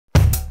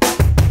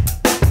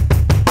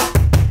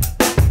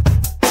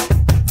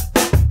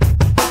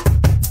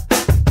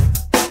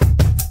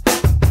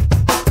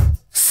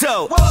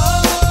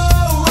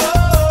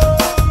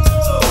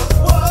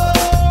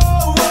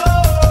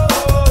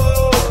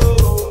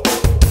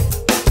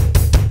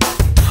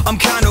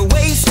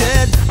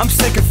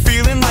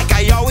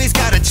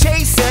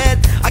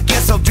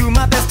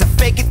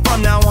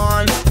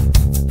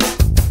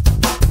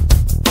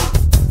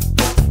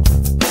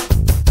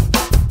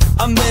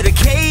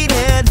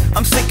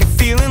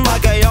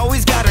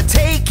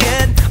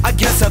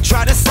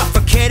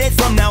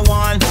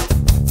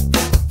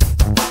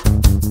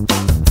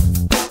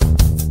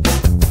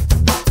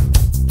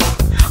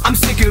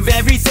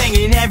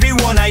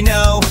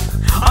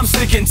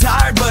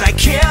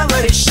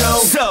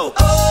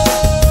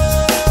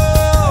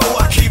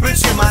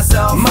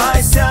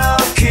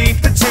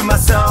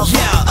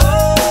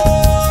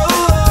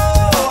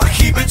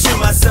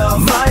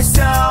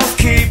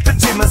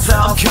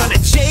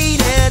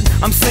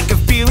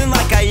feeling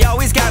like I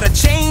always gotta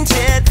change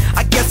it.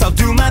 I guess I'll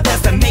do my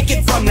best to make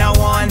it from now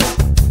on.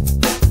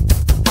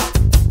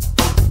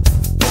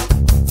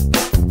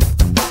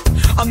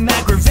 I'm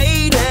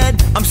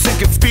aggravated, I'm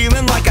sick of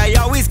feeling like I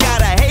always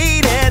gotta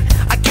hate it.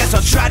 I guess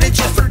I'll try to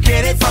just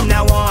forget it from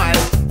now on.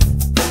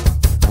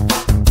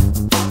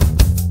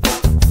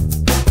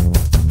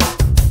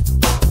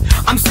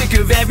 I'm sick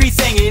of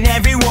everything and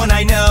everyone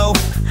I know.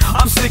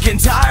 I'm sick and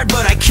tired,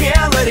 but I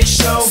can't let it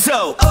show.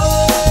 So,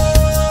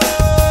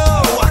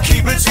 I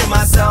keep it to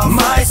myself.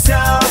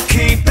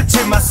 Keep it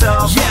to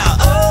myself. Yeah,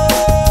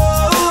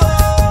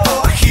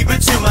 I keep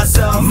it to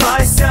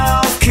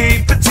myself.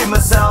 Keep it to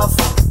myself.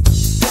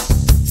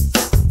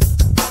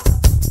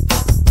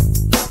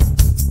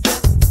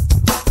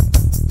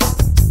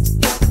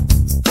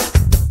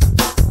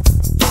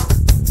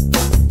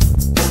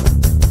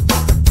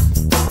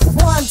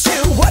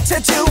 What to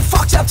do,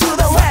 fucked up to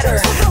the letter.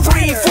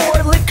 3,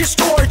 4, liquor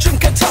store,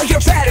 drink until you're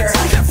better.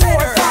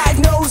 4, 5,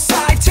 no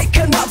side, take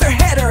another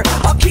header.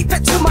 I'll keep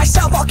it to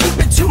myself, I'll keep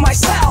it to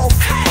myself.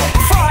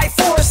 5,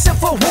 4,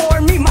 civil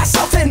war, me,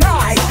 myself and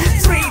I.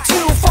 3,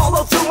 2,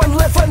 follow through and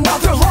live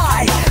another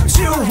lie.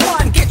 2,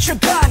 1, get your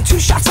gun, 2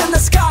 shots in the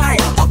sky.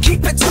 I'll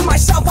keep it to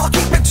myself, I'll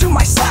keep it to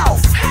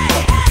myself.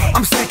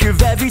 I'm sick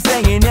of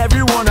everything